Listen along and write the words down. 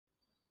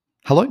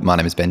Hello, my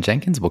name is Ben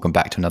Jenkins. Welcome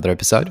back to another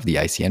episode of the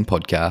ACN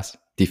Podcast,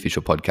 the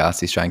official podcast of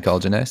the Australian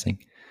College of Nursing.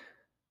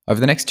 Over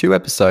the next two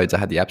episodes, I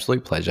had the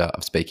absolute pleasure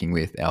of speaking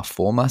with our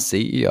former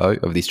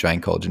CEO of the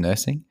Australian College of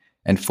Nursing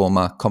and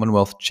former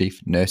Commonwealth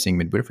Chief Nursing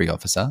Midwifery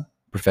Officer,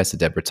 Professor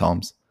Debra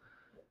Thoms.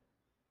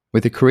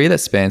 With a career that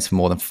spans for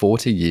more than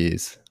 40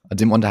 years, I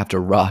didn't want to have to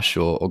rush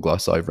or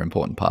gloss over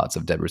important parts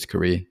of Debra's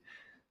career.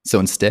 So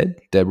instead,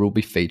 Debra will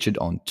be featured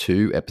on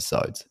two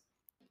episodes.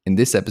 In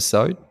this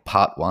episode,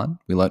 part one,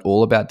 we learned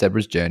all about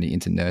Debra's journey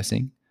into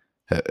nursing,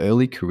 her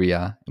early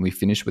career, and we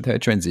finished with her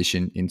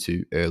transition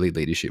into early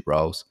leadership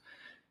roles.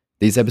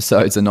 These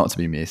episodes are not to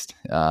be missed.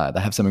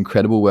 They have some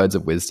incredible words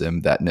of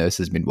wisdom that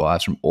nurses,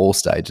 midwives from all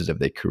stages of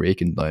their career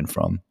can learn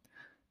from.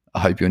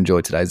 I hope you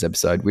enjoyed today's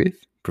episode with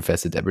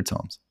Professor Debra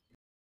Thoms.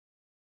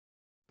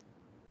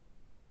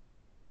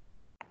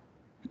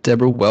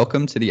 Debra,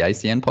 welcome to the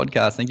ACN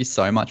Podcast. Thank you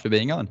so much for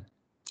being on.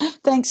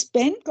 Thanks,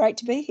 Ben. Great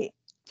to be here.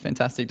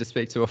 Fantastic to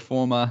speak to a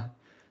former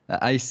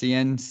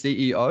ACN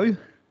CEO.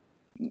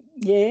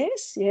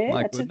 Yes, yeah.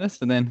 My goodness.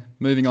 And then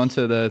moving on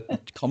to the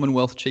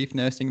Commonwealth Chief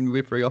Nursing and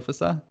Midwifery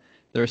Officer.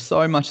 There is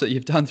so much that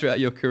you've done throughout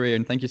your career,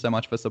 and thank you so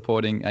much for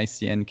supporting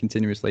ACN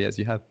continuously as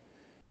you have.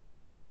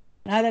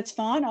 No, that's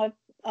fine.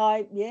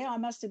 I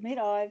must admit,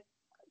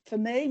 for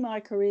me, my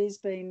career's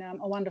been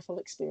a wonderful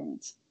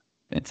experience.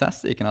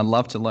 Fantastic. And I'd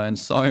love to learn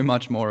so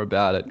much more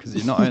about it,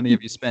 because not only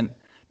have you spent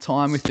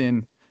time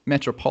within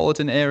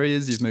metropolitan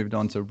areas, you've moved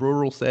on to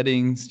rural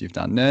settings, you've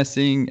done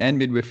nursing and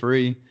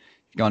midwifery,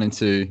 you've gone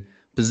into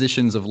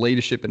positions of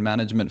leadership and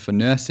management for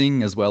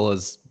nursing, as well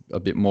as a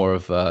bit more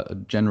of a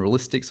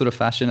generalistic sort of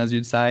fashion, as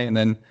you'd say, and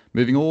then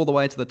moving all the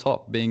way to the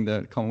top, being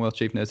the Commonwealth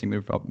Chief Nursing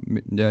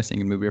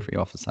and Midwifery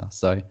Officer.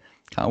 So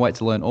can't wait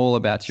to learn all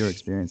about your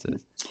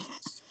experiences.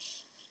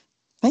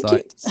 Thank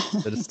you.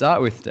 So to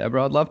start with,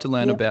 Debra, I'd love to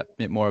learn a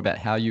bit more about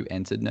how you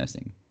entered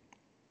nursing.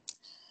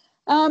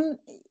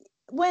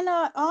 When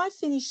I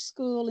finished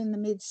school in the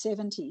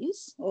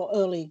mid-70s, or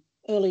early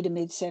to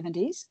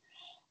mid-70s,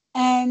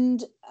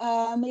 and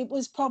it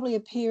was probably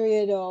a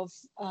period of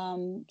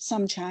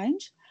some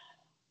change.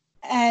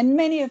 And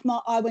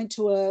I went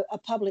to a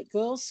public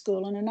girls'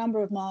 school, and a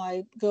number of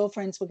my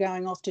girlfriends were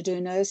going off to do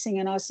nursing,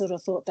 and I sort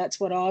of thought that's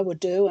what I would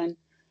do. And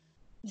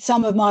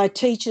some of my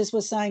teachers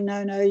were saying,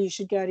 no, you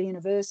should go to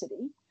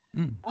university.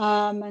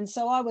 And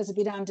so I was a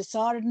bit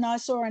undecided, and I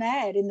saw an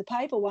ad in the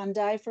paper one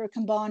day for a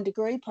combined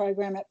degree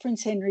program at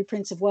Prince Henry,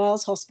 Prince of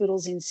Wales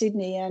hospitals in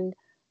Sydney and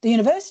the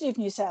University of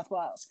New South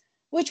Wales,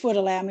 which would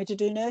allow me to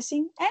do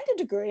nursing and a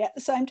degree at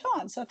the same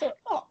time. So I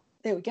thought,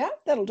 there we go,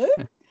 that'll do.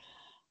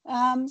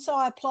 So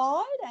I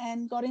applied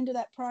and got into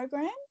that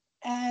program,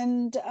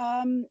 and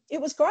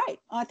it was great.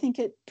 I think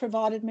it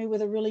provided me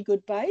with a really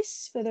good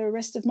base for the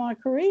rest of my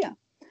career.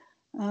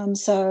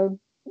 So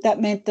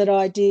that meant that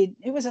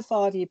it was a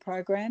 5-year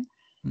program.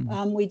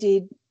 I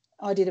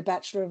did a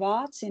Bachelor of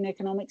Arts in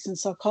Economics and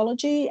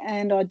Psychology,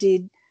 and I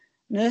did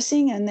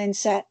nursing, and then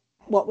sat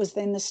what was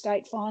then the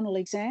state final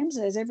exams,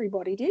 as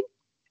everybody did,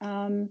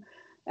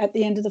 at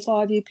the end of the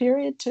 5-year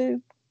period to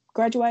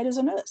graduate as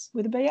a nurse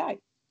with a BA.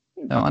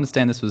 Now, I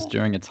understand this was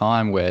during a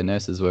time where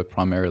nurses were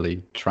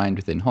primarily trained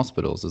within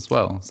hospitals as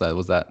well. So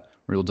was that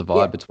real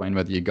divide between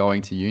whether you're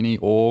going to uni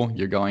or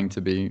you're going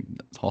to be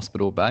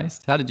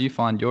hospital-based? How did you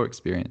find your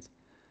experience?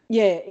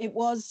 Yeah, it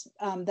was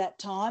that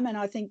time, and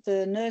I think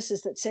the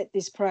nurses that set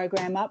this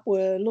program up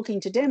were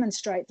looking to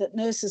demonstrate that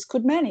nurses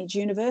could manage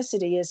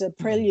university as a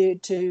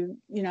prelude to,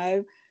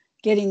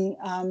 getting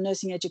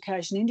nursing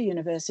education into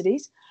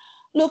universities.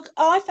 Look,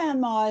 I found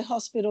my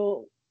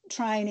hospital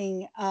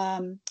training,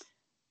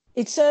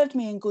 it served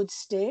me in good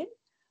stead.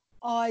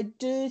 I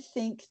do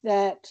think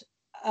that,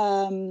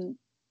 there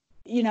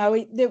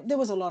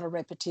was a lot of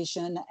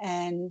repetition,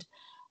 and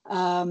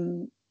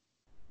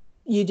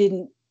you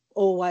didn't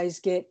always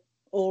get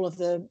all of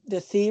the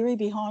theory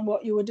behind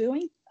what you were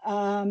doing.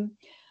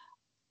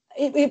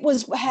 It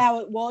was how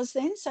it was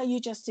then, so you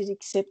just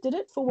accepted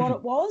it for what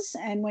it was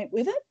and went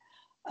with it.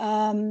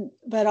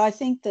 But I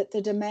think that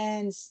the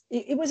demands,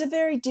 it was a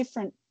very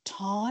different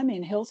time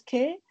in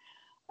healthcare.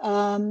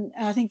 And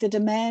I think the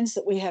demands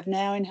that we have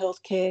now in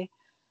healthcare,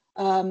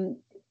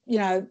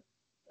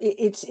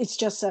 it's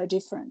just so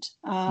different.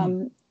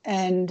 But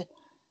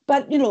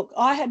look,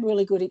 I had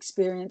really good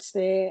experience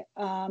there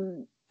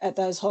at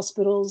those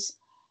hospitals,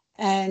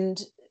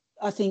 and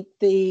I think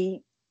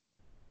the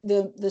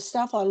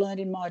stuff I learned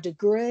in my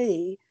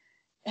degree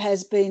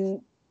has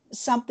been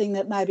something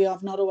that maybe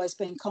I've not always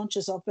been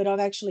conscious of, but I've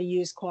actually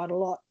used quite a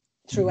lot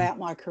throughout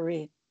my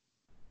career.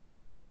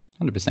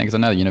 100%, because I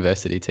know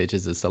university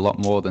teaches us a lot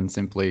more than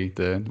simply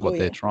what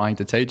they're trying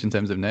to teach in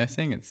terms of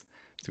nursing. It's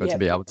got to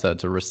be able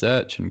to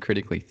research and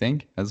critically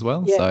think as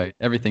well. So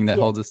everything that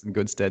holds us in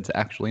good stead to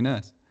actually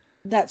nurse.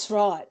 That's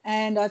right.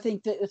 And I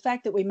think that the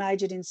fact that we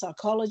majored in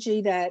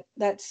psychology,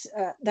 that's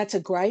a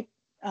great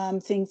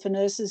thing for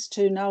nurses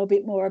to know a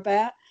bit more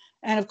about.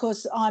 And, of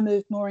course, I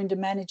moved more into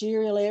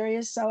managerial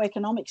areas, so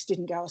economics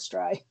didn't go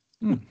astray.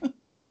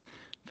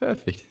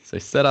 Perfect. So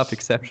set up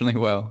exceptionally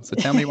well. So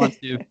tell me, once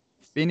you've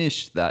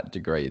finished that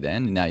degree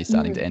then, and now you're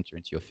starting to enter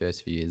into your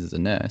first few years as a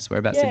nurse,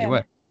 whereabouts did you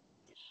work?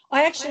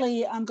 I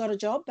actually got a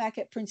job back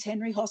at Prince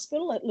Henry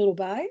Hospital at Little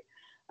Bay.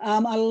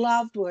 I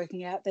loved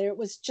working out there. It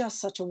was just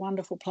such a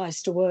wonderful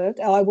place to work.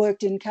 I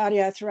worked in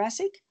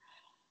cardiothoracic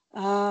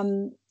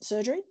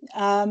surgery,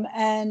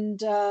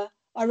 and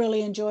I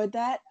really enjoyed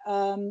that.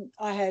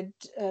 I had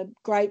a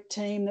great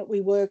team that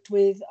we worked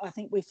with. I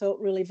think we felt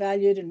really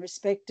valued and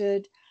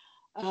respected,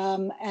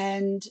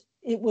 and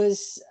it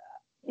was,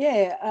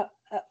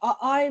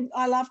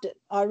 I loved it.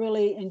 I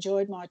really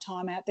enjoyed my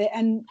time out there,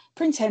 and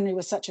Prince Henry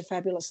was such a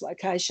fabulous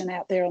location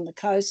out there on the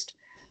coast,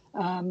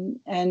 and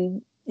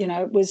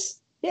it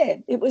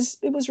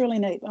was really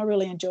neat. I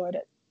really enjoyed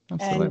it.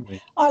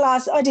 Absolutely.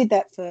 And I did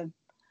that for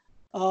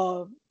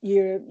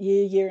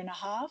year and a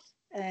half,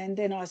 and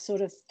then I sort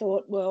of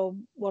thought, well,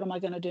 what am I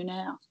going to do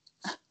now?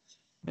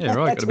 Yeah,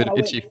 right. Got a bit of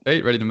itchy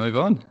feet, ready to move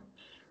on.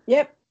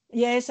 Yep.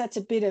 Yes, that's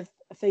a bit of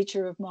a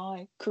feature of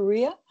my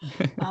career,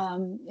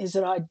 is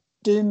that I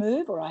do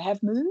move, or I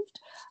have moved.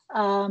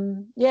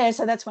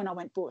 So that's when I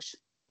went bush.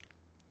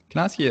 Can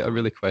I ask you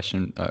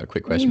a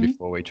quick question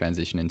before we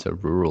transition into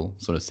rural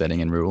sort of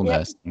setting and rural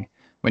nursing?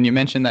 When you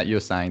mentioned that you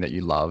were saying that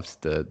you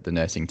loved the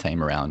nursing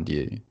team around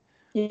you,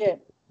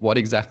 what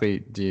exactly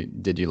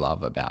did you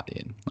love about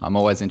it? I'm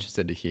always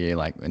interested to hear,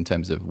 like, in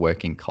terms of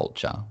working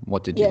culture,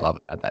 what did you love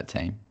about that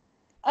team?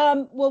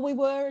 Well, we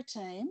were a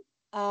team.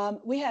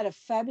 We had a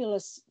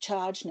fabulous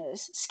charge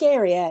nurse,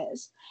 scary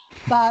as,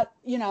 but,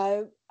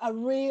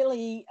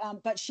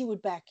 but she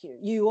would back you.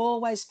 You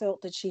always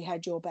felt that she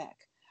had your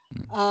back.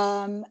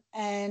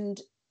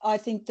 And I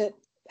think that,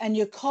 and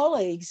your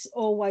colleagues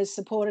always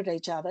supported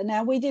each other.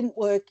 Now, we didn't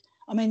work,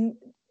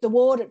 the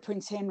ward at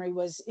Prince Henry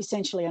was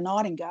essentially a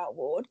Nightingale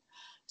ward.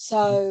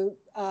 So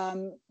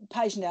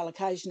patient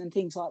allocation and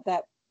things like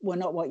that were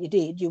not what you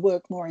did. You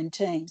worked more in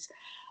teams.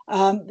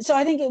 So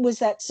I think it was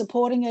that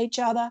supporting each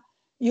other.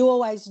 You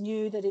always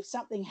knew that if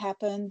something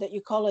happened, that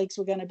your colleagues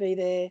were going to be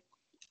there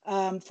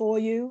for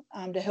you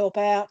to help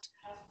out.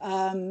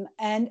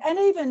 And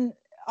even,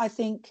 I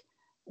think,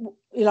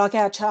 like,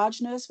 our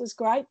charge nurse was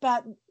great,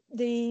 but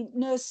the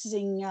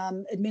nursing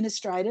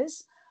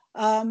administrators,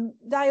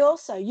 they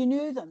also, you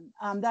knew them.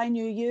 They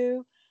knew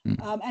you.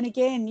 And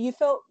again, you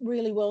felt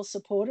really well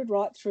supported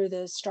right through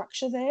the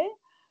structure there.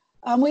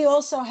 We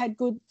also had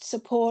good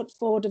support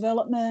for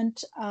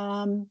development.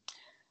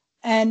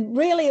 And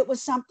really, it was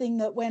something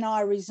that when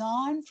I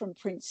resigned from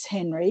Prince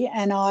Henry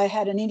and I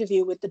had an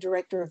interview with the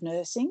director of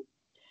nursing,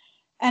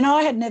 and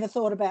I had never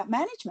thought about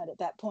management at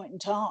that point in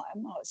time.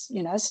 I was,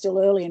 still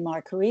early in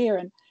my career.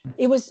 And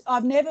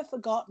I've never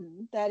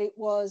forgotten that it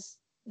was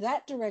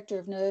that director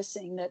of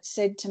nursing that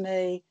said to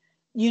me,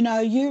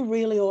 you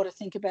really ought to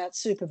think about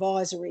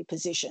supervisory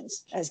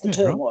positions, as the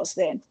term was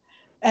then.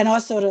 And I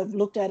sort of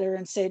looked at her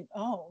and said,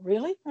 oh,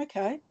 really?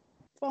 Okay,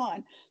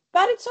 fine.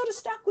 But it sort of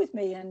stuck with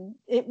me, and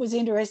it was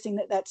interesting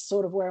that that's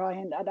sort of where I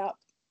ended up.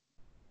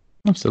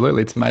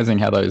 Absolutely. It's amazing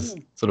how those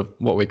sort of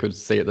what we could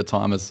see at the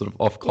time as sort of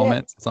off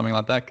comments, something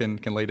like that can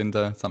lead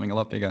into something a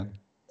lot bigger.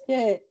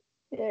 Yeah.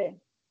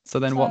 So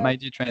then what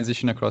made you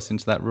transition across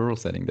into that rural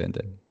setting then,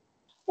 Deb?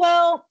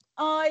 Well,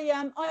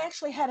 I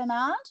actually had an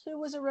aunt who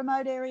was a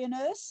remote area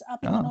nurse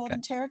up in the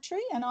Northern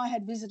Territory, and I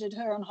had visited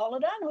her on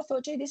holiday, and I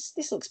thought, gee,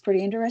 this looks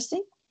pretty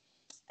interesting.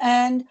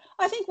 And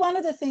I think one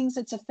of the things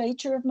that's a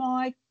feature of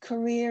my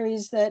career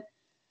is that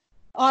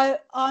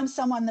I'm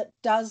someone that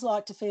does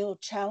like to feel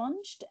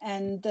challenged,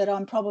 and that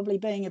I'm probably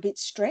being a bit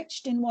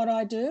stretched in what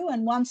I do.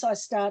 And once I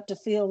start to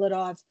feel that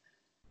I've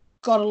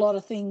got a lot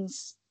of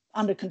things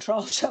under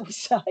control, shall we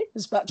say,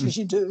 as much as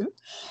you do,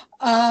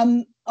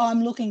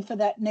 I'm looking for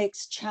that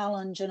next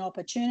challenge and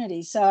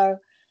opportunity. So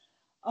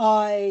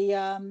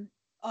I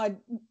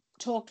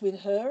talked with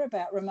her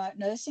about remote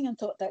nursing and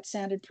thought that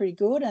sounded pretty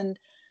good. And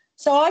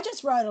so I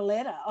just wrote a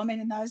letter.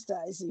 In those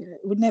days, it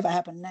would never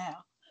happen now.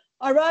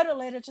 I wrote a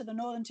letter to the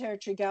Northern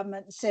Territory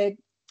government and said,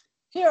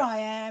 here I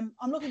am,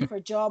 I'm looking for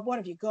a job, what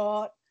have you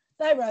got?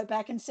 They wrote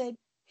back and said,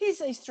 here's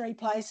these 3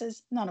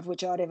 places, none of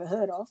which I'd ever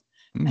heard of,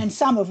 and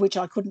some of which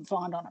I couldn't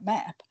find on a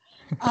map.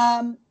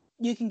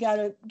 You can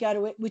go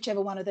to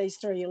whichever one of these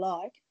 3 you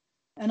like.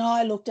 And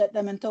I looked at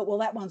them and thought, well,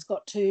 that one's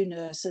got 2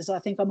 nurses. I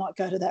think I might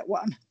go to that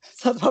one,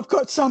 so that I've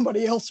got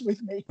somebody else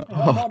with me,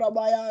 I'm not on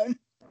my own.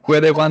 Were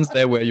there ones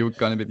there where you were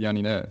going to be the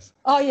only nurse?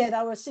 Oh, yeah,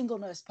 they were single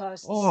nurse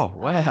posts. Oh,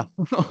 wow.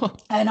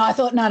 And I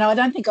thought, no, I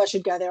don't think I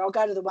should go there. I'll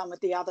go to the one with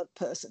the other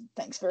person.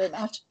 Thanks very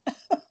much.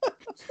 What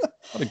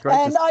a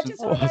great decision. I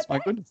just wrote my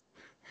goodness.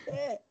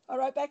 Yeah, I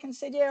wrote back and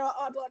said, yeah,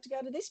 I'd like to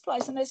go to this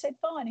place. And they said,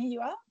 fine, here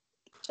you are.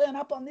 Turn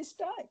up on this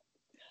day,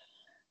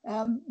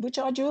 which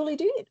I duly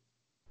did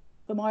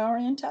for my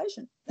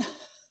orientation.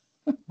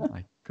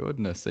 My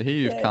goodness. So here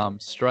you've come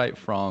straight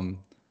from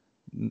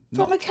a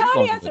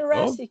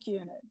cardiothoracic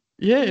unit.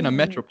 Yeah, in a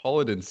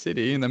metropolitan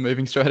city, and then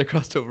moving straight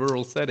across to a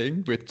rural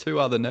setting with 2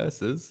 other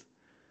nurses.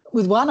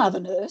 With one other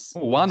nurse.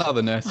 Oh, one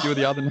other nurse. You were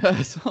the other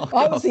nurse. Oh,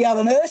 I was the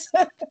other nurse.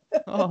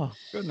 Oh,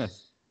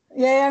 goodness.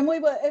 Yeah, and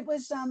it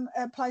was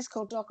a place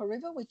called Docker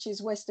River, which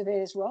is west of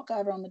Ayers Rock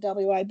over on the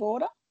WA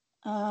border.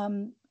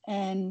 And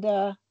And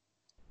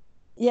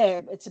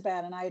it's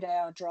about an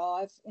 8-hour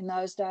drive in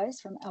those days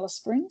from Alice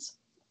Springs.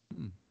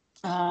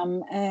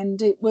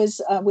 And it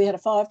was we had a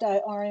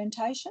 5-day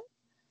orientation.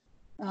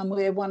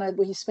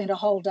 We spent a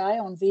whole day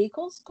on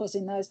vehicles, because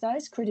in those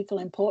days, critical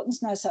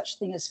importance, no such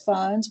thing as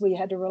phones. We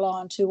had to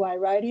rely on two-way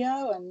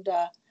radio,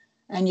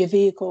 and your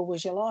vehicle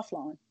was your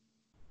lifeline.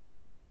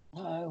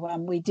 So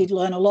we did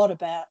learn a lot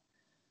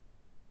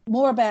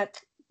more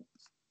about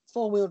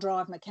four-wheel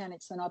drive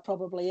mechanics than I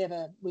probably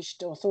ever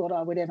wished or thought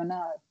I would ever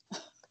know.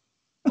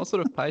 What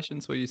sort of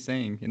patients were you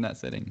seeing in that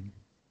setting?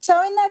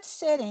 So in that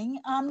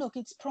setting, look,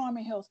 it's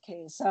primary health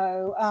care.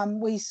 So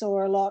we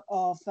saw a lot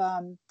of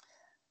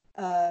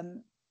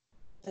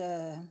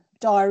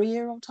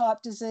diarrheal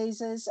type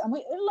diseases, and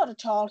a lot of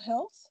child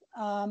health,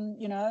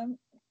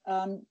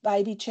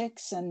 baby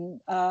checks and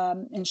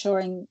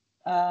ensuring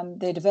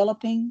their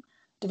development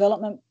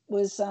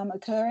was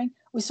occurring.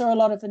 We saw a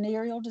lot of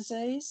venereal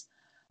disease,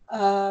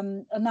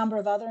 a number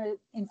of other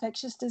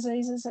infectious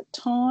diseases at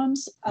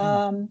times,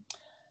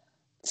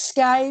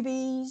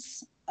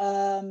 scabies,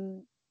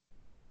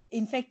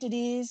 infected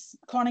ears,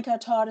 chronic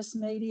otitis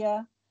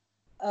media.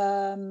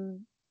 A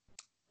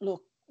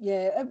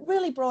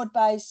really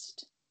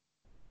broad-based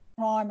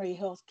primary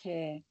health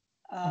care.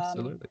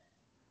 Absolutely.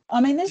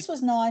 I mean, this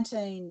was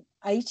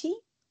 1980,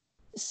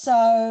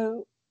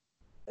 so,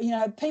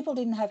 people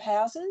didn't have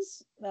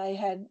houses. They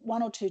had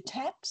one or two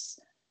taps.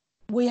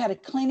 We had a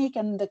clinic,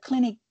 and the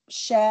clinic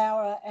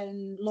shower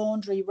and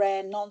laundry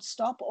ran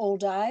non-stop all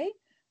day,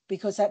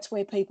 because that's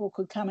where people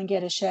could come and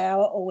get a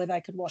shower, or where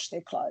they could wash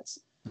their clothes.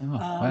 Oh,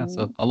 wow.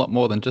 So a lot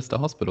more than just a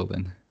hospital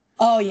then.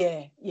 Oh,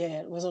 yeah.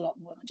 It was a lot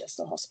more than just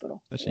a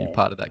hospital. Especially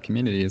part of that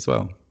community as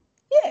well.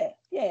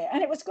 Yeah.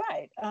 And it was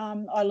great.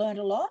 I learned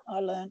a lot. I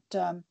learned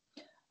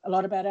a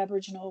lot about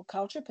Aboriginal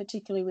culture,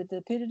 particularly with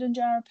the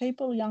Pitjantjatjara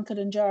people,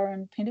 Yunkadinjara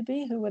and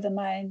Pintabee, who were the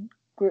main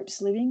groups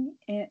living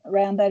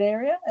around that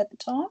area at the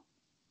time.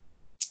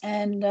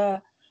 And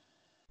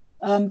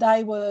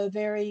they were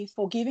very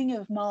forgiving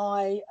of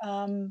my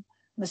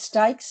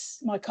mistakes,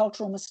 my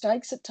cultural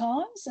mistakes at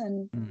times,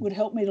 and would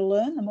help me to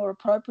learn the more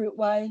appropriate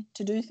way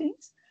to do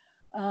things.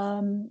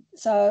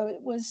 So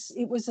it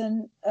was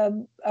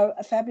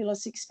a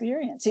fabulous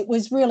experience. It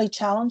was really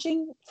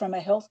challenging from a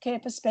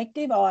healthcare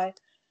perspective. I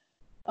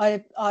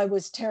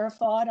was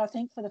terrified, I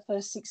think, for the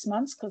first 6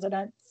 months, because I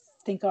don't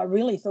think I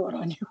really thought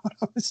I knew what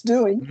I was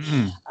doing.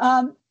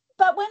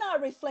 But when I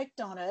reflect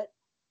on it,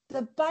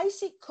 the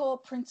basic core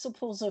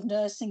principles of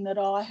nursing that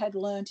I had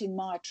learnt in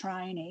my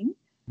training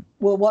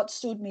were what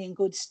stood me in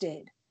good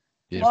stead.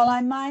 Yeah. While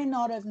I may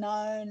not have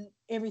known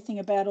everything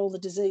about all the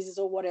diseases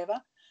or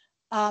whatever,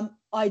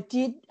 I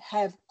did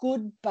have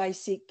good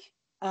basic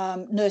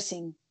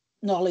nursing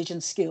knowledge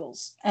and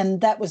skills,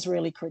 and that was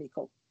really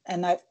critical,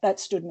 and that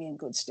stood me in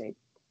good stead.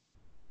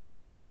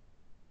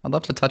 I'd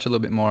love to touch a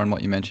little bit more on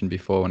what you mentioned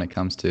before when it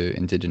comes to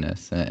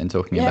Indigenous and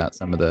talking about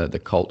some of the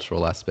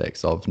cultural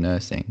aspects of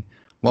nursing.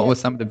 What were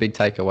some of the big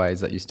takeaways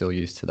that you still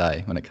use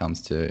today when it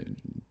comes to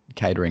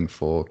caring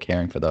for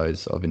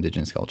those of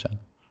Indigenous culture?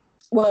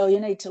 Well, you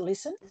need to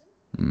listen.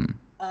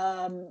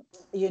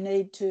 You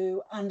need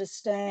to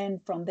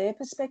understand from their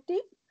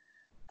perspective.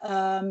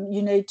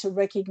 You need to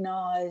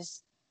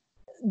recognise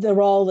the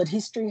role that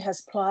history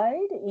has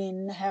played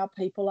in how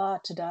people are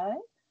today.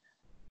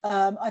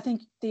 I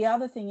think the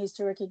other thing is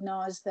to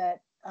recognise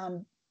that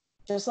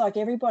just like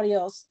everybody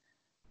else,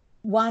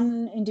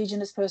 one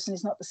Indigenous person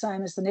is not the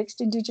same as the next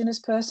Indigenous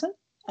person.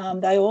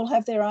 They all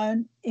have their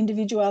own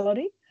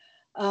individuality.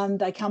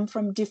 They come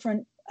from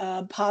different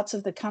parts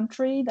of the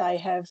country. They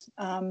have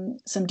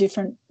some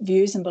different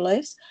views and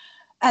beliefs.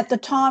 At the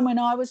time when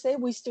I was there,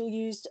 we still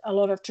used a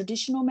lot of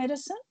traditional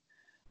medicine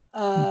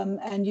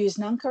and used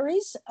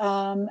nuncaries,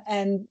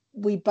 and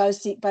we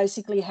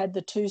basically had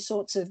the two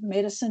sorts of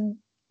medicine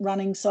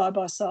running side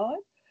by side.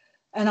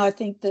 And I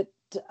think that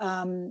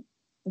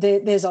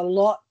there's a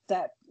lot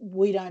that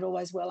we don't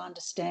always well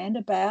understand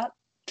about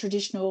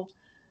traditional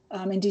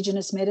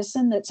Indigenous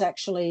medicine that's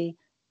actually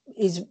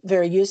is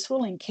very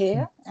useful in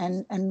care,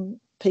 and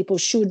people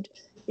should,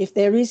 if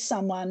there is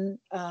someone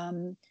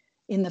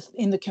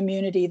in the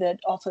community that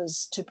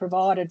offers to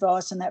provide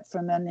advice and that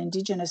from an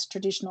Indigenous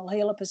traditional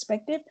healer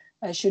perspective,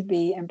 they should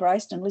be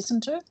embraced and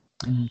listened to.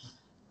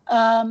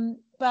 And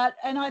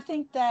I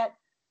think that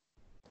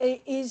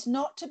it is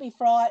not to be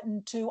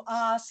frightened to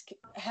ask,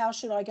 how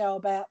should I go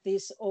about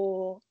this,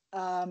 or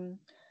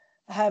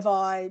have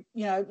I,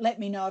 let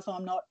me know if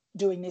I'm not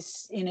doing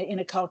this in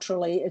a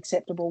culturally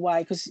acceptable way,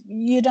 because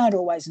you don't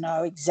always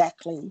know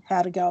exactly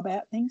how to go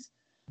about things.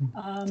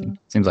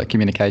 Seems like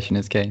communication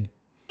is key.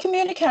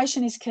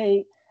 Communication is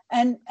key,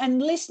 and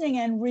listening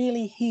and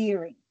really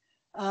hearing,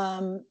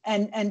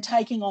 and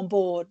taking on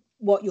board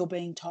what you're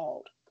being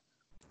told.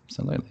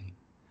 Absolutely.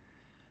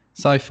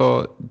 So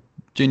for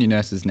junior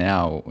nurses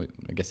now,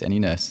 I guess any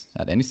nurse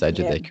at any stage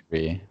of their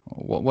career,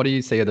 what do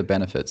you see are the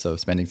benefits of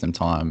spending some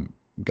time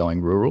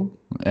going rural,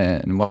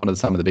 and what are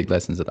some of the big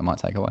lessons that they might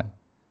take away?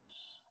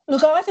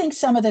 Look, I think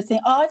some of the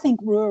things, I think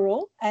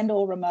rural and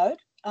or remote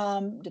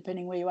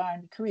depending where you are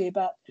in your career,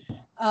 but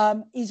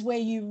is where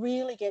you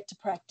really get to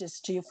practice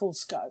to your full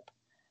scope.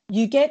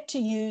 You get to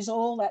use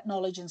all that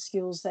knowledge and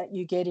skills that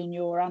you get in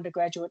your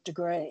undergraduate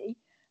degree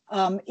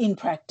in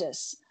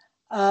practice.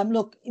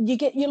 Look,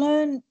 you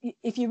learn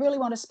if you really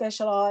want to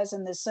specialise,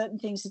 and there's certain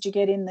things that you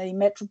get in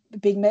the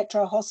big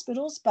metro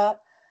hospitals,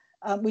 but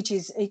which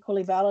is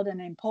equally valid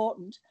and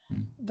important.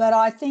 But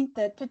I think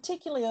that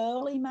particularly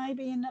early,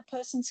 maybe in a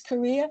person's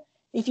career,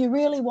 if you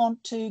really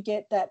want to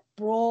get that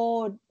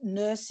broad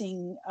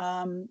nursing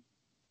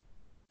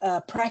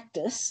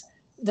practice,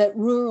 that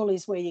rural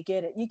is where you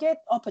get it. You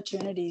get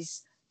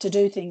opportunities to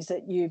do things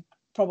that you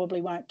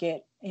probably won't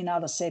get in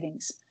other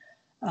settings.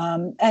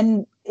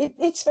 And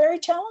it's very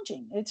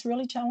challenging. It's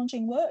really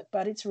challenging work,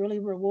 but it's really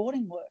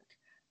rewarding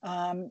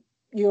work.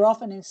 You're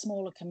often in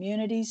smaller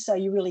communities, so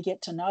you really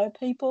get to know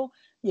people.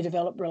 You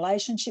develop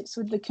relationships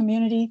with the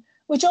community,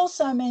 which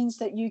also means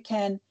that you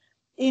can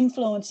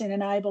influence and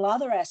enable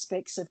other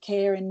aspects of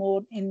care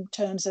in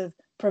terms of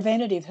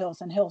preventative health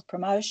and health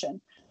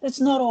promotion.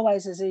 It's not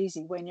always as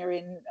easy when you're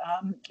in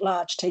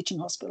large teaching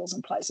hospitals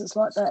and places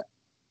like that.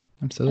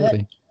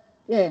 Absolutely.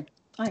 Yeah,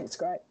 I think it's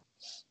great.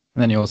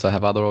 And then you also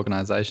have other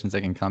organisations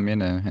that can come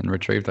in and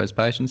retrieve those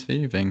patients for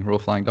you, being Royal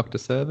Flying Doctor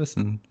Service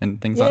and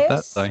things like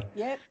that. So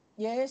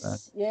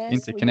yes.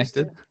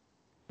 Interconnected.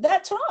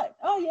 That's right.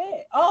 Oh,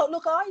 yeah. Oh,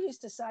 look, I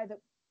used to say that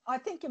I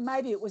think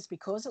maybe it was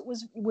because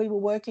we were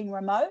working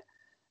remote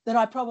that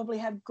I probably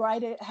had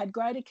greater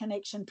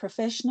connection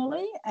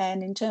professionally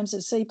and in terms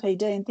of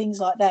CPD and things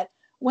like that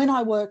when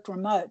I worked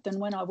remote than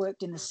when I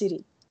worked in the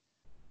city.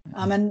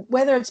 And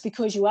whether it's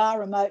because you are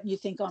remote and you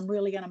think I'm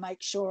really going to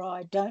make sure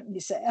I don't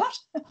miss out,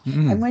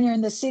 and when you're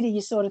in the city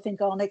you sort of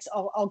think,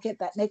 I'll get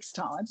that next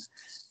time,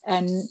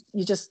 and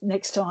you just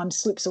next time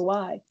slips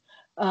away.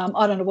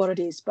 I don't know what it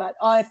is, but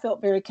I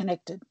felt very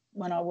connected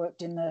when I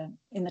worked in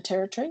the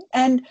territory.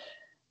 And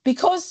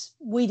because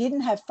we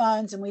didn't have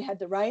phones and we had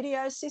the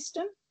radio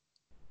system,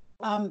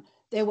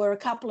 there were a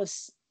couple of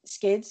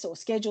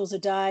schedules a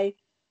day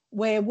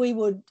where we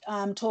would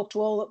talk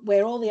to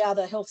where all the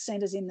other health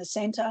centres in the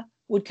centre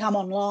would come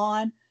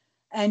online,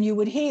 and you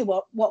would hear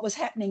what was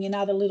happening in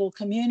other little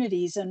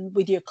communities and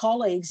with your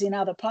colleagues in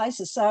other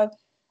places. So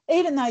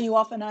even though you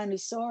often only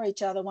saw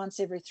each other once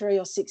every 3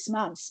 or 6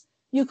 months,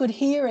 you could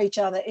hear each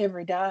other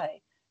every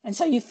day. And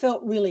so you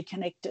felt really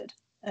connected.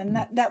 And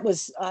that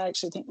was, I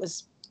actually think,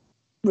 was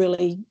a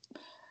really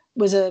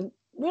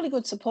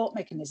good support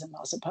mechanism,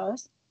 I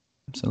suppose.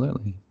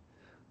 Absolutely.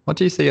 What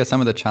do you see are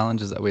some of the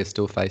challenges that we're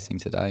still facing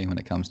today when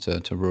it comes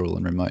to rural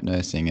and remote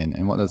nursing,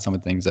 and what are some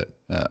of the things that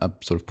are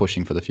sort of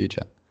pushing for the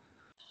future?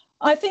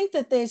 I think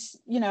that there's,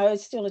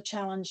 still a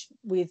challenge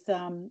with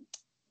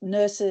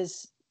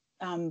nurses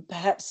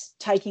perhaps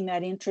taking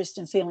that interest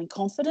and feeling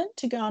confident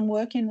to go and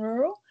work in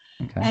rural,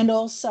 and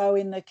also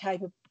in the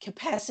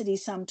capacity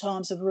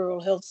sometimes of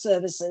rural health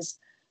services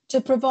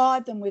to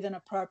provide them with an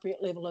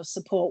appropriate level of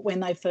support when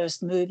they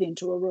first move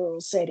into a rural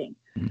setting,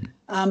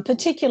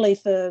 particularly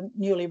for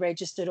newly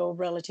registered or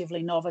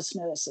relatively novice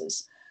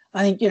nurses.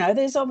 I think,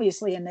 there's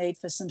obviously a need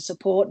for some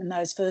support in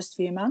those first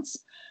few months,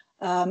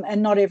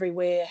 and not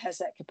everywhere has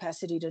that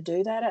capacity to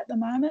do that at the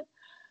moment.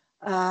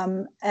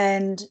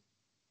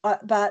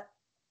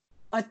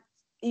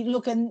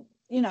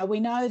 We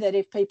know that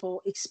if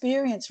people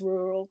experience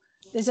rural,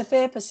 there's a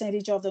fair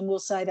percentage of them will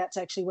say that's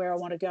actually where I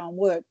want to go and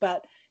work.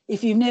 But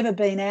if you've never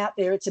been out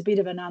there, it's a bit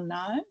of an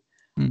unknown.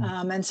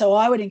 And so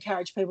I would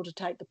encourage people to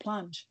take the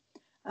plunge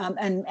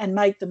and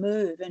make the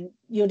move. And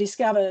you'll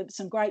discover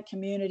some great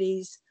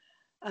communities,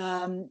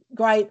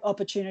 great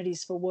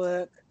opportunities for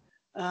work,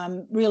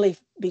 really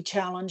be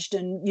challenged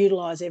and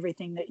utilise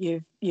everything that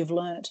you've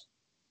learnt.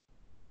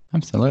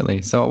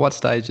 Absolutely. So at what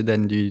stage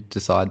then do you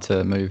decide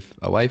to move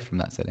away from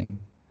that setting?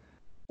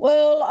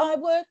 Well, I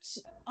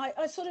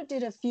sort of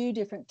did a few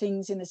different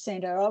things in the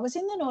centre. I was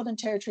in the Northern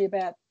Territory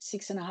about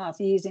 6.5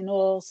 years in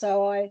all.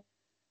 So I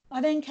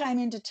then came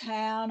into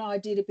town. I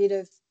did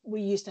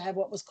we used to have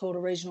what was called a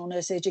regional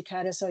nurse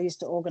educator. So I used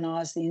to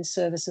organise the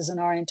in-services and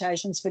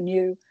orientations for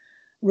new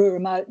rural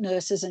remote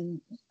nurses and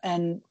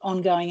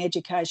ongoing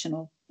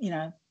educational,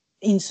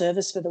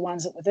 in-service for the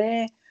ones that were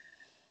there.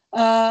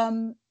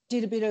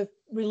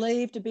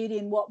 Relieved a bit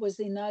in what was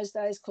in those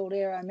days called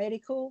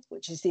aeromedical,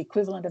 which is the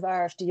equivalent of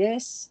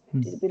RFDS.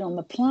 Did a bit on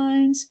the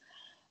planes,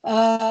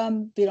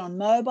 bit on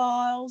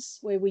mobiles,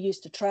 where we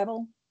used to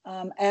travel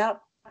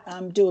out,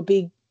 do a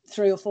big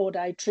 3 or 4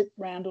 day trip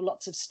around to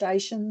lots of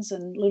stations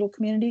and little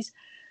communities.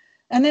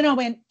 And then I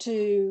went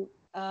to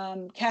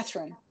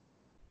Katherine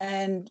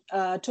and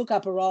took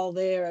up a role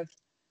there of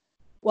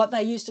what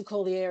they used to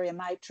call the area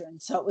matron.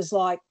 So it was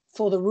like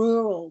for the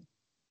rural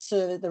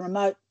service, the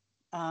remote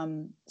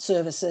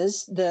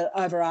services, the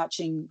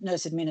overarching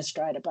nurse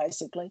administrator,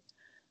 basically,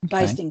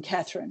 based in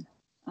Katherine.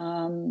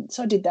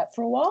 So I did that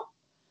for a while.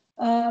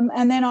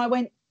 And then I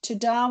went to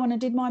Darwin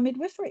and did my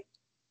midwifery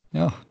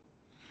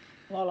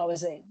while I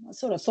was there. I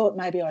sort of thought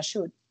maybe I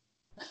should.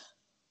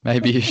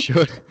 Maybe you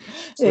should.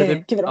 So were Yeah, there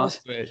give it a times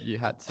where you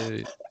had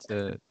to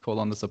call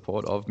on the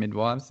support of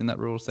midwives in that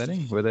rural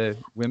setting? Were there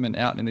women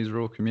out in these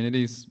rural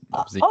communities,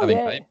 obviously oh having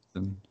yeah, babies?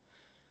 And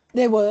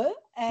there were.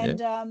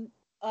 yeah,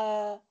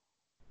 And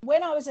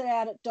when I was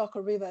out at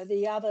Docker River,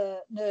 the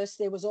other nurse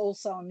there was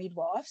also a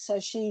midwife, so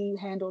she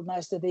handled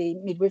most of the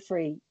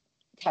midwifery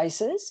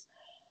cases.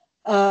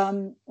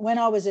 When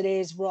I was at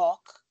Ayers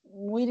Rock,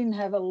 we didn't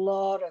have a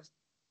lot of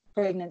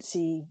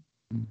pregnancy.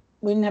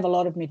 We didn't have a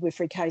lot of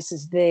midwifery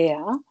cases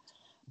there.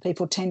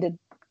 People tended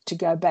to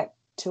go back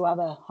to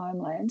other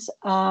homelands.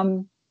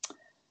 It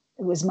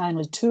was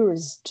mainly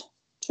tourists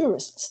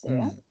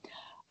there.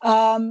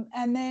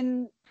 And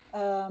then,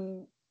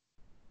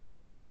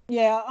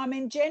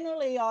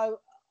 generally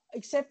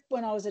except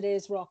when I was at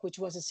Ayers Rock, which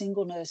was a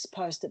single nurse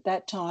post at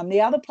that time,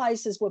 the other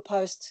places were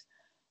posts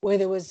where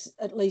there was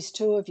at least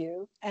two of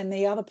you, and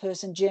the other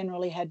person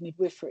generally had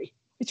midwifery,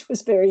 which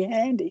was very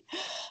handy.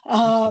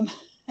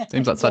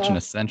 seems like such an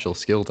essential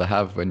skill to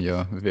have when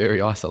you're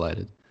very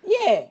isolated.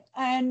 Yeah,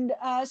 and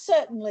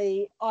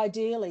certainly,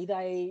 ideally,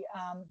 they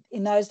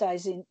in those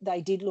days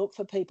they did look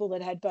for people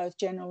that had both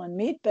general and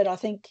mid. But I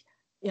think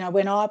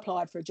when I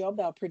applied for a job,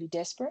 they were pretty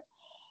desperate.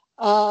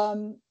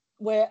 And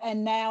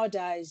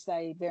nowadays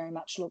they very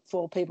much look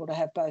for people to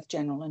have both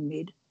general and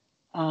mid,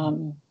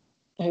 who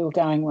are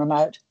going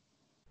remote.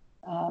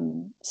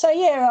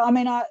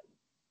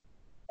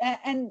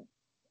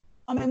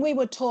 We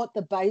were taught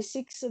the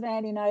basics of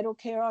antenatal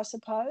care, I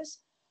suppose.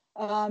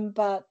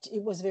 But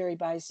it was very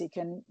basic,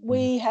 and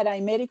we had a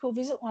medical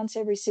visit once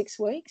every 6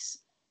 weeks.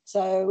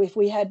 So if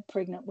we had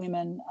pregnant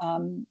women,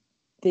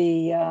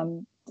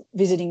 the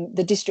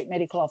district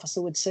medical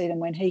officer would see them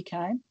when he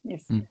came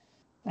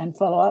and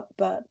follow up.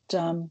 But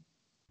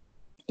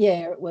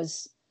it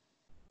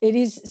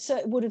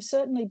would have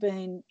certainly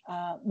been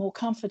more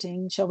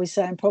comforting, shall we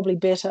say, and probably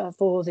better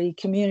for the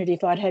community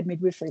if I'd had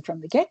midwifery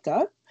from the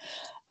get-go.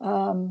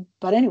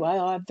 But anyway,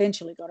 I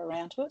eventually got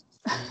around to it.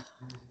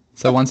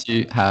 So once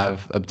you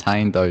have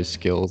obtained those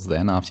skills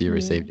then after you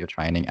received your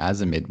training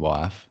as a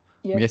midwife,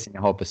 I'm guessing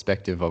the whole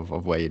perspective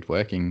of where you're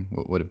working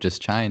would have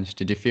just changed.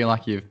 Did you feel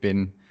like you've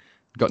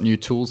got new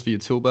tools for your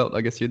tool belt,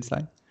 I guess you'd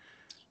say?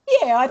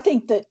 Yeah, I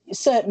think that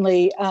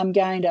certainly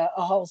gained a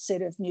whole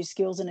set of new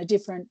skills and a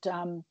different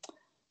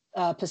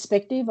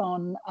perspective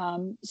on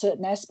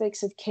certain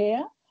aspects of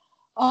care.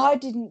 I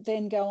didn't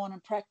then go on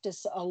and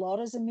practice a lot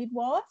as a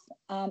midwife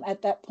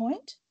at that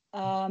point.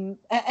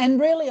 And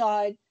really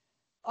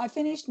I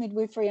finished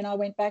midwifery and I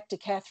went back to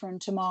Katherine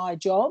to my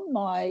job,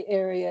 my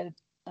area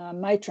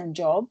matron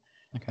job.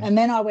 Okay. And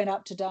then I went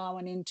up to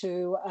Darwin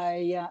into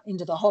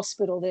the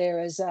hospital there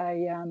as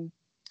a,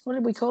 what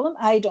did we call them?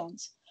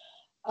 ADONs.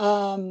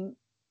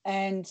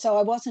 And so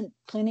I wasn't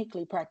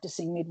clinically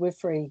practicing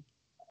midwifery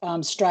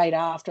straight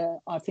after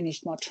I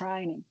finished my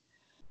training.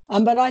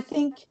 But I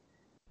think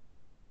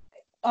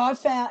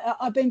I've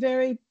been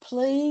very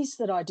pleased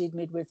that I did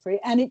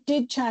midwifery, and it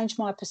did change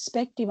my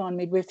perspective on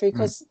midwifery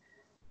because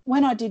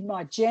when I did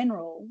my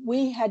general,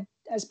 we had,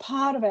 as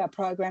part of our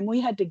program, we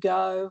had to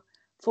go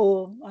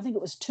for, I think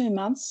it was 2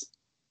 months,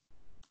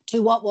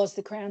 to what was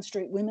the Crown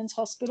Street Women's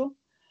Hospital,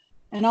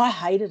 and I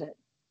hated it.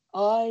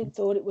 I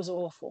thought it was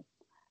awful.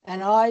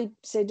 And I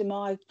said to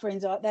my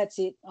friends, that's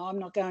it, I'm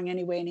not going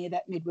anywhere near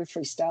that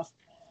midwifery stuff.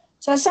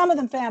 So some of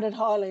them found it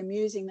highly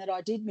amusing that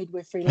I did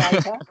midwifery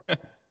later,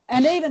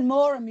 and even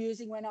more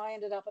amusing when I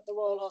ended up at the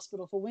Royal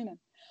Hospital for Women.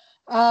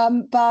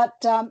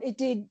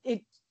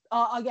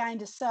 I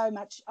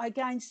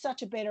gained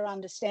such a better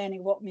understanding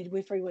of what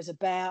midwifery was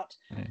about,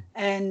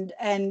 and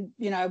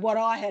what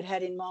I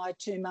had in my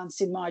 2 months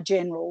in my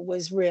general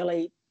was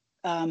really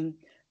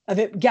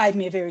it gave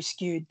me a very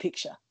skewed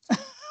picture,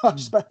 I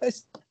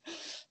suppose.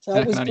 So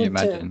it was good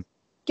to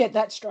get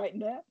that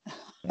straightened out.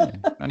 Yeah,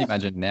 I can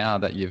imagine now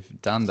that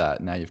you've done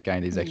that, now you've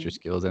gained these extra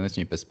skills and this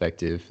new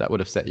perspective, that would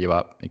have set you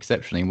up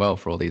exceptionally well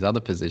for all these other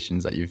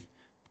positions that you've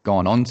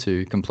gone on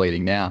to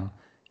completing now,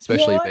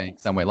 especially being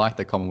somewhere like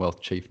the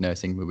Commonwealth Chief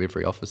Nursing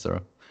Midwifery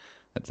Officer.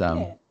 That's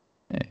I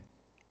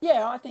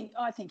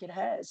think it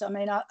has. I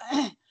mean,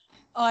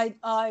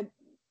 I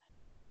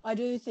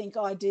do think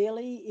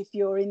ideally, if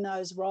you're in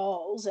those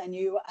roles and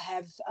you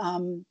have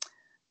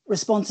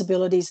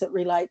responsibilities that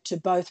relate to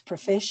both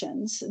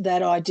professions,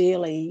 that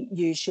ideally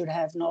you should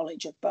have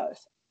knowledge of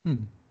both.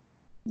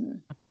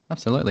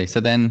 Absolutely. So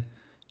then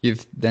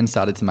you've then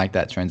started to make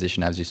that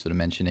transition, as you're sort of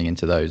mentioning,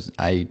 into those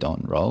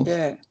ADON roles,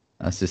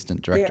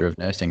 assistant director of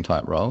nursing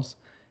type roles.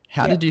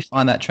 How did you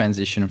find that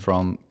transition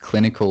from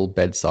clinical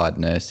bedside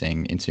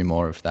nursing into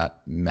more of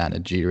that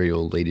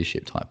managerial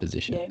leadership type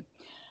position? Yeah.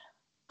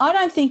 I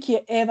don't think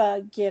you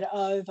ever get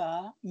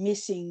over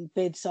missing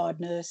bedside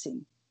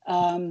nursing.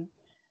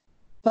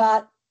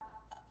 But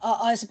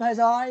I suppose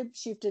I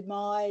shifted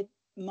my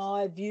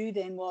view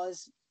then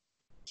was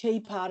key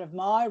part of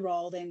my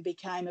role then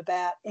became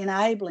about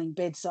enabling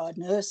bedside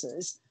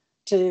nurses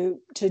to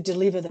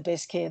deliver the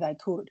best care they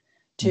could,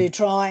 to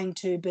trying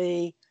to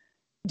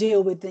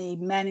deal with the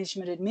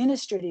management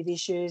administrative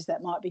issues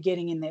that might be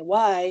getting in their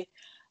way,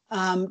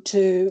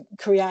 to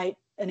create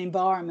an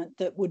environment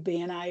that would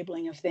be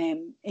enabling of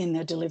them in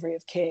the delivery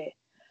of care.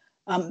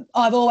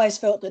 I've always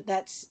felt that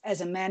that's,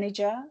 as a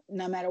manager,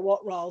 no matter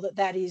what role,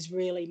 that is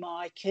really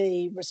my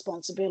key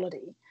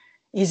responsibility,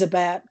 is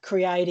about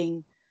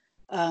creating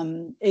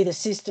either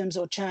systems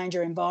or change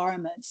or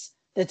environments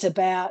that's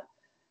about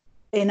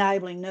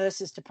enabling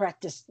nurses to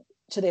practice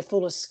to their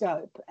fullest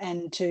scope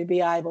and to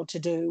be able to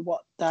do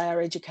what they are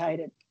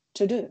educated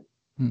to do.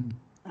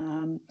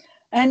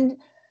 And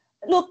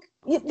look,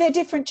 they're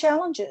different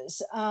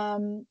challenges.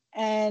 And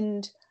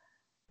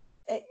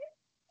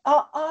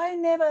I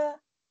never,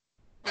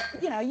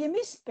 you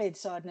miss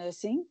bedside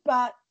nursing,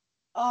 but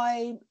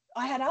I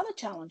had other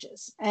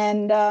challenges.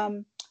 And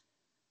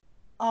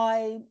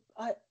I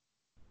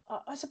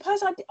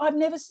suppose I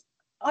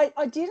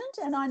didn't,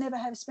 and I never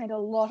have spent a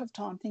lot of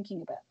time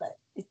thinking about that.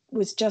 It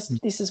was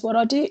just, this is what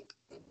I did.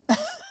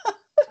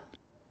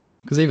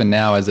 Because even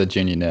now as a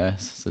junior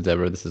nurse, so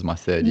Deborah, this is my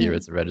third year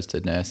as a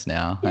registered nurse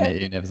now, and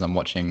even as I'm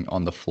watching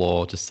on the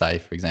floor, just say,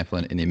 for example,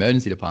 in the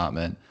emergency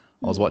department,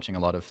 I was watching a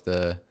lot of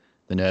the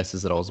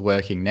nurses that I was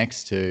working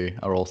next to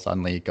are all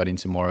suddenly got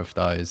into more of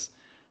those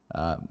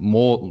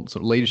more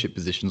sort of leadership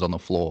positions on the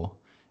floor.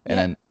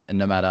 And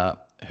no matter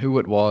who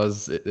it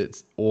was,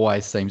 it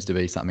always seems to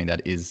be something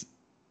that is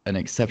an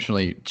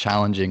exceptionally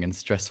challenging and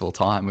stressful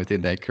time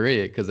within their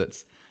career, because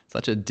it's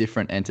such a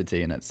different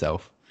entity in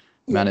itself.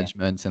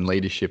 Management and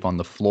leadership on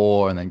the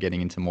floor, and then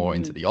getting into more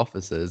into the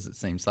offices, it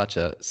seems such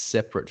a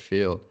separate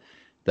field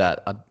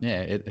that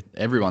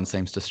everyone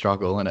seems to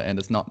struggle, and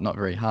it's not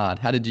very hard.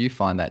 How did you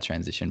find that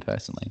transition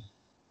personally?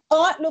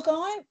 I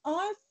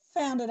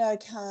found it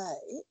okay,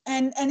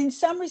 and in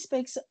some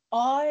respects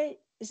I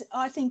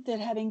think that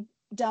having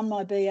done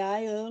my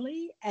BA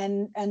early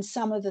and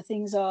some of the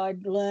things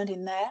I'd learned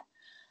in that,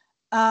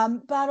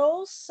 but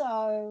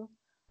also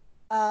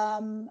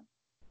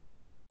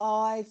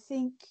I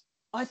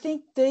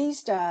think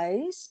these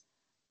days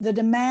the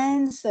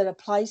demands that are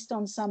placed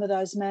on some of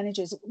those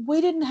managers,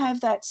 we didn't have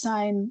that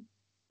same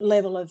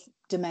level of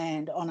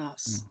demand on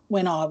us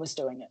when I was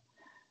doing it.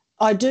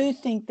 I do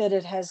think that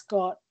it has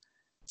got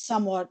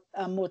somewhat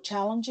more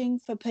challenging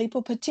for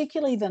people,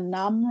 particularly the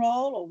NUM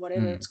role or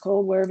whatever it's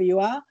called, wherever you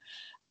are.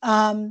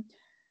 I've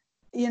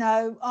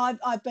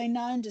been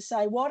known to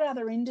say, what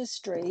other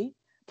industry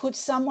puts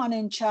someone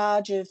in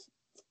charge of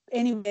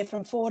anywhere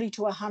from 40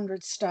 to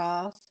 100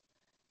 staff,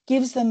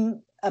 gives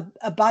them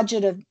a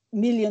budget of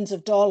millions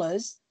of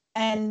dollars,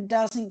 and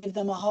doesn't give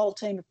them a whole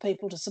team of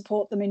people to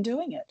support them in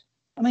doing it?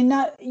 I mean,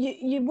 no,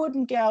 you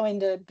wouldn't go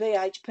into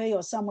BHP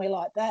or somewhere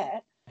like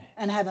that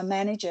and have a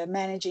manager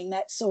managing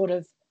that sort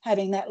of,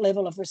 having that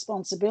level of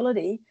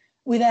responsibility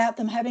without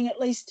them having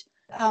at least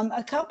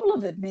a couple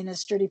of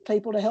administrative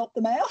people to help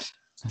them out.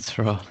 That's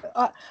right.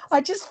 I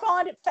just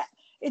find that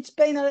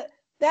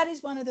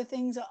is one of the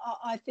things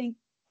I think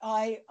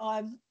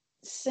I've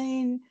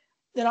seen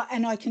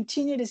and I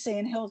continue to see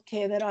in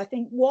healthcare, that I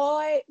think,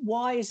 why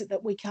is it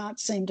that we can't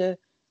seem to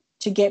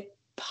get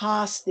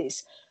past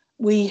this?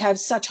 We have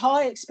such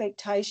high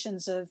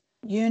expectations of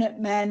unit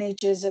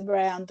managers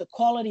around the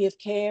quality of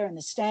care and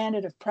the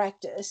standard of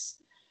practice,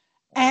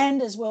 and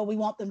as well we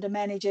want them to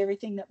manage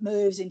everything that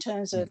moves in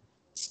terms of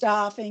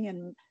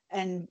staffing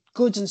and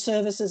goods and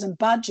services and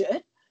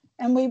budget,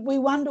 and we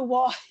wonder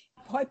why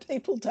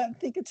people don't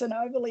think it's an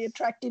overly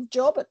attractive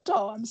job at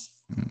times.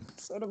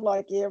 Sort of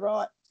like, yeah,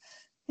 right.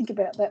 Think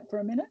about that for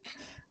a minute.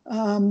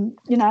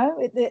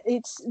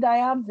 They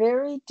are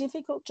very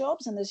difficult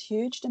jobs, and there's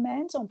huge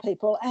demands on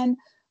people. And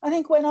I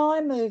think when I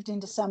moved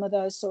into some of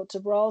those sorts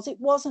of roles, it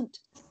wasn't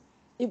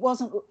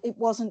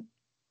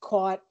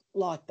quite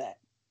like that.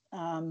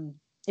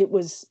 It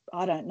was,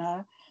 I don't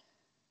know.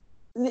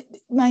 I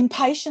mean,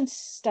 patients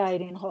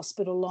stayed in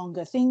hospital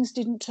longer. Things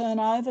didn't turn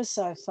over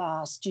so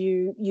fast.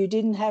 You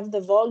didn't have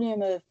the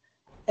volume of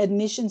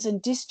admissions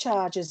and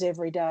discharges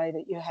every day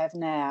that you have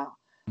now.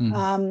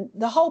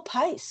 The whole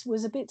pace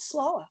was a bit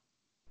slower.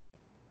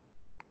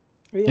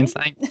 Really? In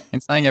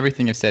saying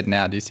everything you've said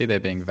now, do you see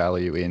there being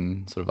value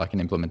in sort of like an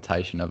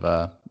implementation of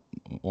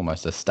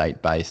almost a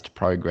state-based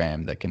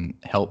program that can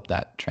help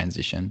that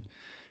transition?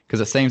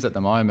 Because it seems at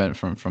the moment,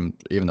 from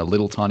even the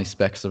little tiny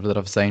specks of that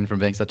I've seen from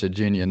being such a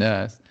junior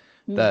nurse,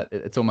 that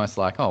it's almost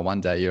like,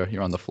 one day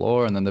you're on the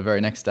floor, and then the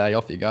very next day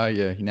off you go.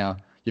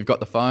 You've got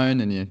the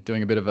phone and you're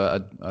doing a bit of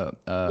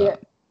a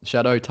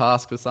shadow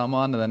task for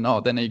someone, and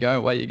then there you go,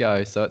 away you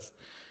go. So it's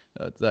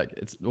like,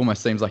 it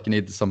almost seems like you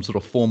need some sort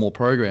of formal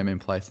program in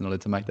place in order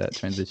to make that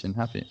transition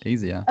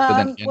easier. But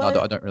then again,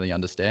 I don't really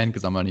understand,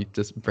 because I'm only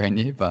just brand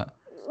new. But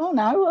I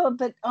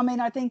mean,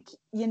 I think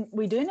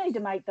we do need to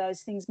make those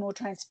things more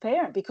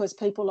transparent, because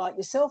people like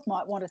yourself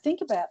might want to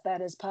think about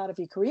that as part of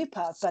your career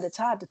path, but it's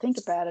hard to think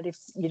about it if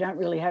you don't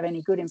really have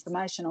any good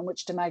information on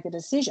which to make a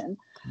decision.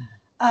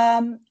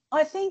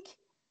 I think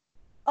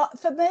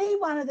for me,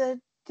 one of the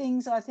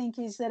things I think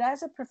is that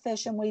as a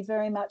profession, we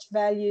very much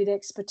valued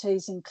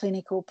expertise in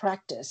clinical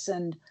practice,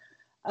 and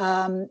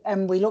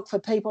we look for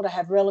people to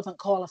have relevant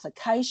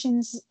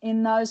qualifications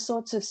in those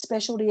sorts of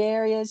specialty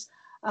areas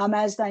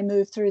as they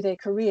move through their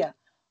career.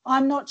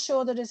 I'm not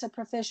sure that as a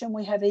profession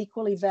we have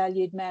equally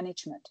valued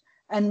management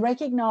and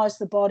recognise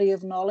the body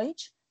of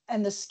knowledge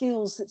and the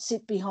skills that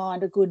sit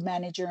behind a good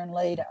manager and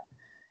leader,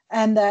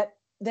 and that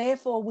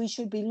therefore we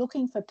should be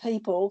looking for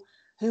people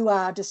who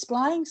are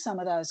displaying some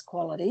of those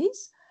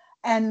qualities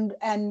and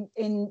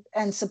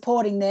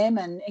supporting them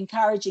and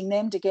encouraging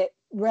them to get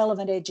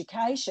relevant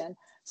education,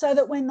 so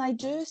that when they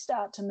do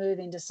start to move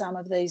into some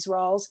of these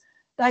roles,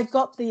 they've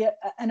got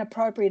an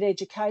appropriate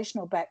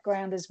educational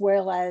background, as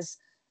well as,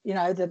 you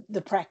know,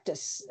 the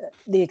practice,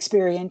 the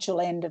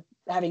experiential end of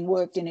having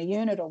worked in a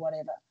unit or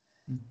whatever.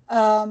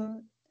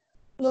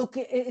 Look,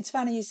 it's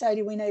funny you say,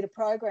 do we need a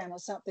program or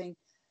something?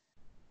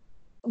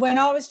 When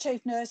I was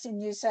chief nurse in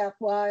New South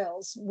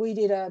Wales, we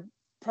did a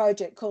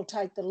project called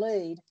Take the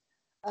Lead.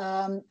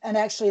 And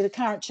actually the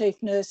current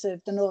chief nurse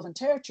of the Northern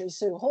Territory,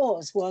 Sue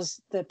Hawes, was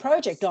the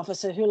project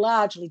officer who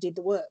largely did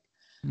the work.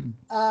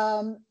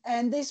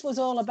 And this was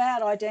all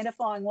about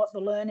identifying what the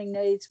learning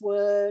needs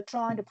were,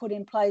 trying to put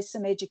in place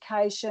some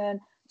education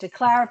to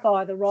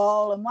clarify the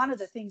role. And one of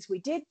the things we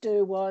did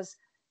do was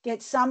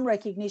get some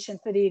recognition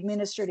for the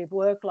administrative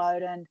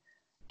workload and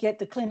get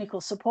the clinical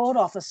support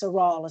officer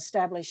role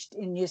established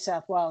in New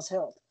South Wales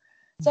Health.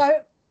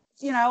 So,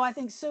 you know, I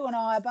think Sue and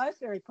I are both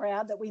very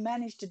proud that we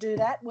managed to do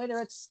that. Whether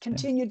it's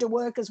continued to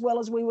work as well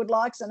as we would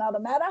like is another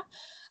matter.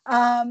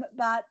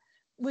 But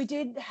we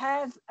did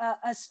have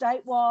a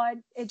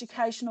statewide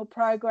educational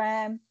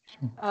program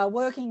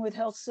working with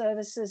health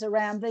services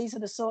around these are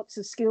the sorts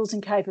of skills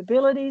and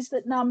capabilities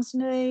that NUMs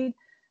need.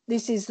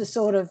 This is the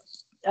sort of,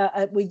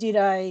 we did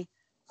a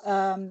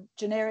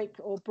generic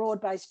or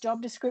broad-based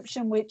job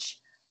description, which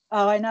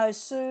I know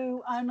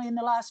Sue, only in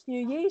the last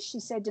few years, she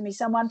said to me,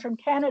 someone from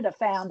Canada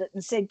found it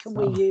and said, can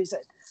we use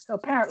it? So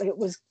apparently it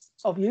was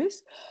of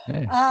use.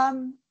 Yeah.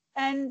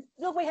 And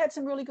look, we had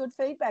some really good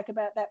feedback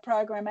about that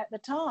program at the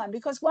time,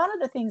 because one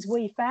of the things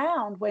we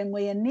found when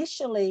we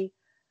initially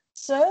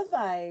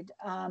surveyed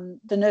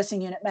the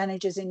nursing unit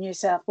managers in New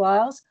South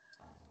Wales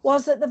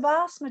was that the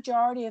vast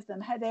majority of them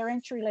had their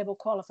entry-level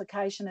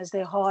qualification as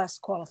their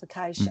highest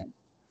qualification.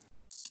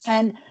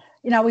 And,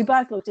 you know, we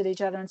both looked at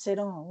each other and said,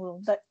 oh,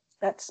 well,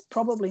 that's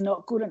probably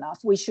not good enough.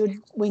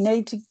 We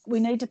need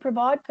to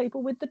provide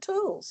people with the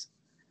tools.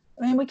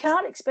 I mean, we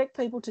can't expect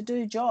people to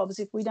do jobs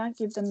if we don't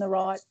give them the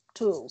right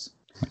tools.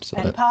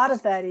 Absolutely. And part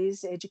of that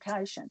is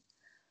education.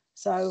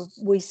 So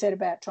we set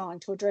about trying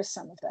to address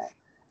some of that.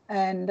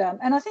 And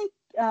I think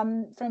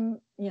from,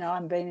 you know,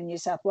 I've been in New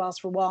South Wales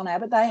for a while now,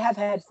 but they have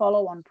had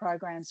follow-on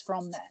programs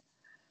from that.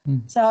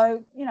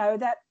 So, you know,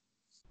 that,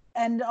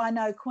 and I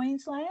know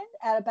Queensland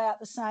at about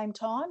the same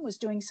time was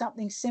doing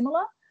something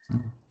similar.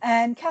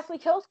 And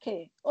Catholic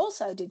Healthcare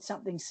also did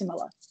something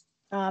similar.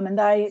 And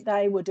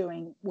they were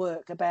doing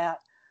work about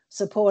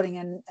supporting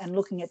and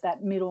looking at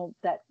that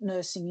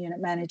nursing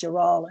unit manager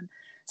role. And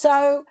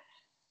so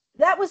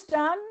that was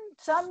done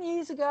some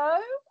years ago.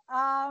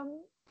 I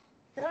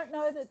don't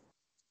know that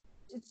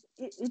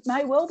it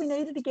may well be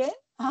needed again.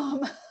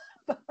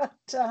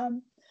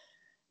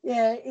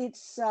 Yeah,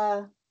 it's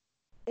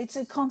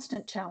a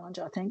constant challenge,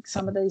 I think,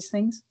 some of these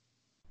things.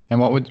 And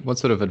what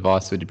sort of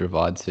advice would you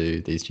provide to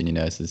these junior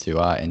nurses who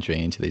are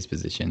entering into these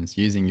positions,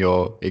 using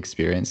your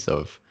experience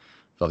of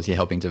obviously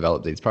helping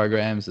develop these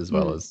programs as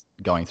well as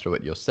going through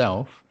it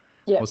yourself?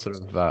 Yep. What sort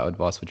of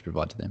advice would you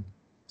provide to them?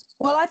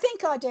 Well, I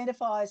think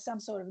identify some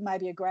sort of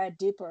maybe a grad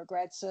dip or a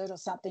grad cert or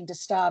something to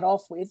start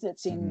off with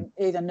that's in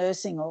either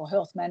nursing or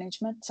health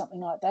management,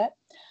 something like that.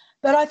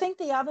 But I think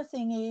the other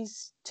thing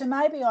is to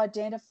maybe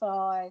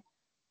identify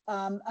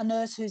a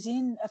nurse who's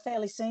in a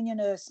fairly senior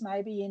nurse,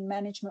 maybe in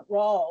management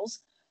roles,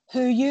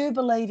 who you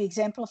believe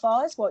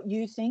exemplifies what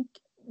you think,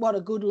 what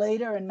a good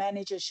leader and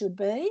manager should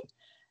be,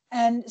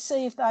 and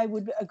see if they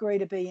would agree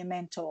to be your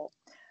mentor.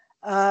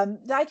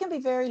 They can be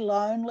very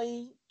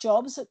lonely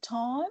jobs at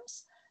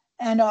times,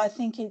 and I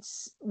think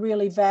it's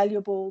really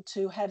valuable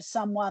to have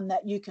someone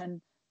that you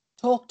can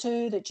talk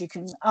to, that you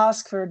can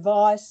ask for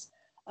advice,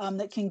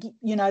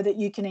 that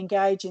you can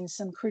engage in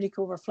some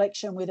critical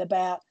reflection with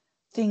about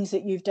things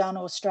that you've done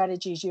or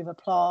strategies you've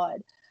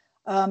applied.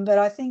 But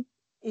I think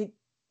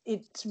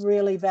it's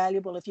really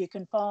valuable if you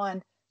can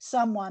find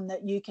someone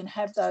that you can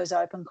have those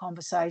open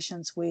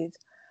conversations with,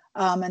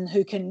 and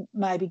who can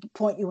maybe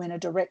point you in a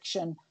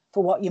direction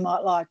for what you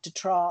might like to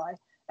try,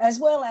 as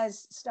well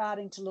as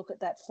starting to look at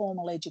that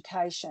formal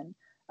education.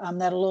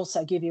 That'll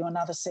also give you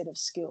another set of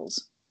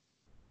skills.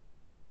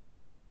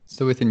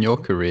 So within your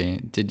career,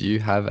 did you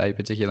have a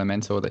particular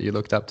mentor that you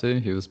looked up to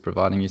who was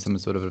providing you some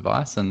sort of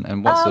advice,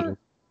 and what sort of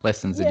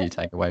lessons did you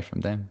take away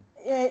from them?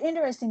 Yeah,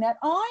 interesting that.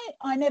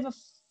 I never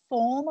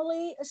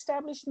formally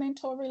established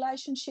mentor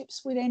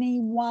relationships with any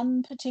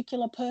one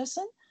particular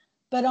person,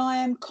 but I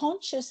am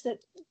conscious that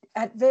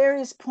at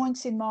various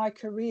points in my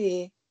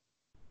career,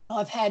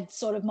 I've had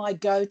sort of my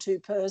go-to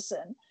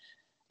person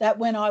that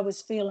when I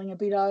was feeling a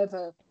bit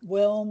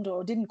overwhelmed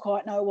or didn't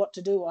quite know what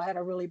to do or had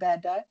a really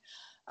bad day,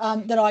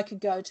 that I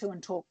could go to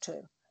and talk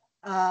to.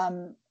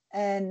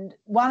 And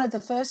one of the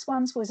first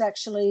ones was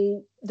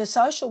actually the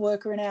social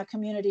worker in our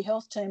community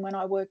health team when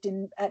I worked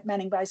at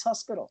Manning Base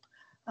Hospital.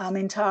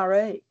 in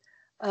Taree.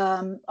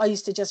 I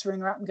used to just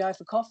ring her up and go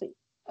for coffee,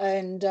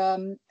 and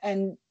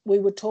we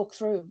would talk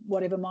through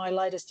whatever my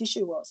latest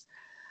issue was.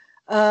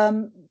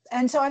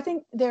 And so I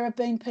think there have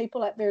been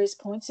people at various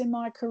points in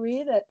my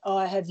career that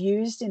I have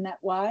used in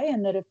that way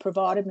and that have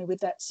provided me with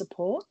that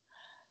support.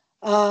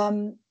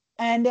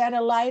 And at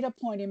a later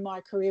point in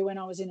my career, when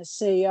I was in a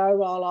CEO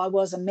role, I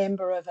was a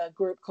member of a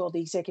group called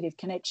the Executive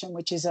Connection,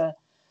 which is a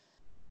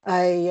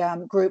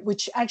group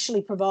which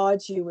actually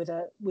provides you with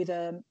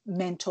a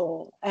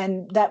mentor,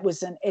 and that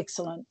was an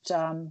excellent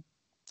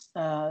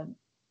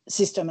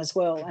system as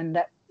well.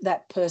 And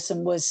that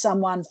person was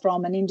someone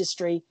from an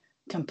industry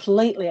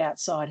completely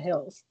outside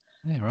health,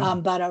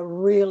 but a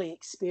really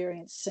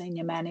experienced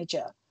senior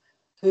manager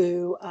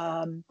who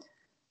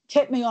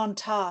kept me on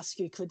task,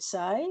 you could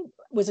say,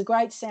 was a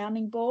great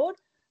sounding board.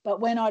 But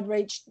when I'd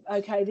reached,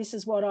 okay, this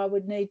is what I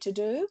would need to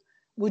do,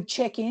 would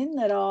check in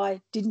that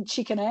I didn't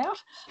chicken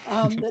out,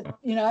 that,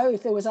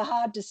 if there was a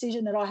hard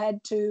decision that I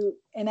had to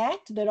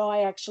enact, that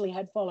I actually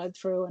had followed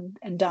through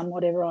and done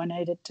whatever I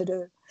needed to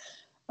do.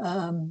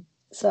 And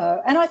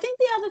I think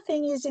the other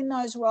thing is in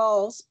those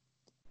roles,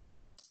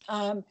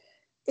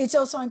 it's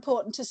also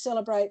important to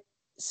celebrate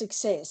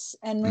success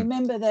and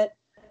remember that,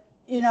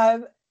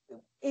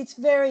 it's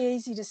very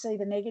easy to see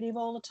the negative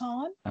all the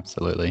time.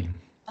 Absolutely.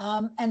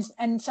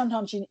 And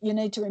sometimes you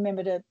need to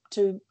remember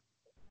to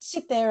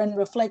sit there and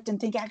reflect and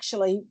think,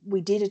 actually, we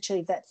did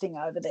achieve that thing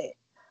over there.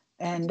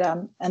 And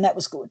that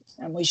was good.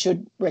 And we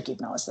should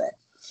recognise that.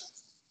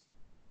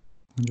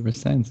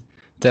 100%.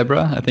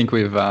 Debra, I think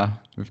we've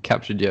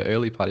captured your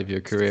early part of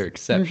your career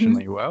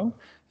exceptionally well.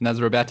 And as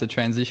we're about to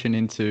transition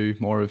into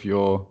more of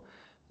your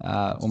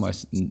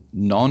almost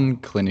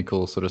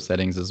non-clinical sort of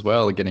settings as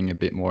well, getting a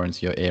bit more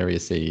into your area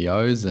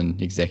CEOs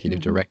and executive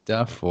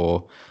director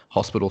for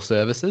hospital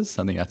services.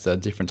 I think that's a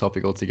different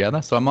topic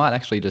altogether. So I might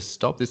actually just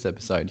stop this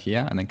episode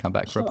here and then come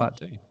back for a part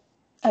 2.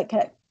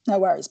 Okay, no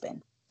worries,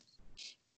 Ben.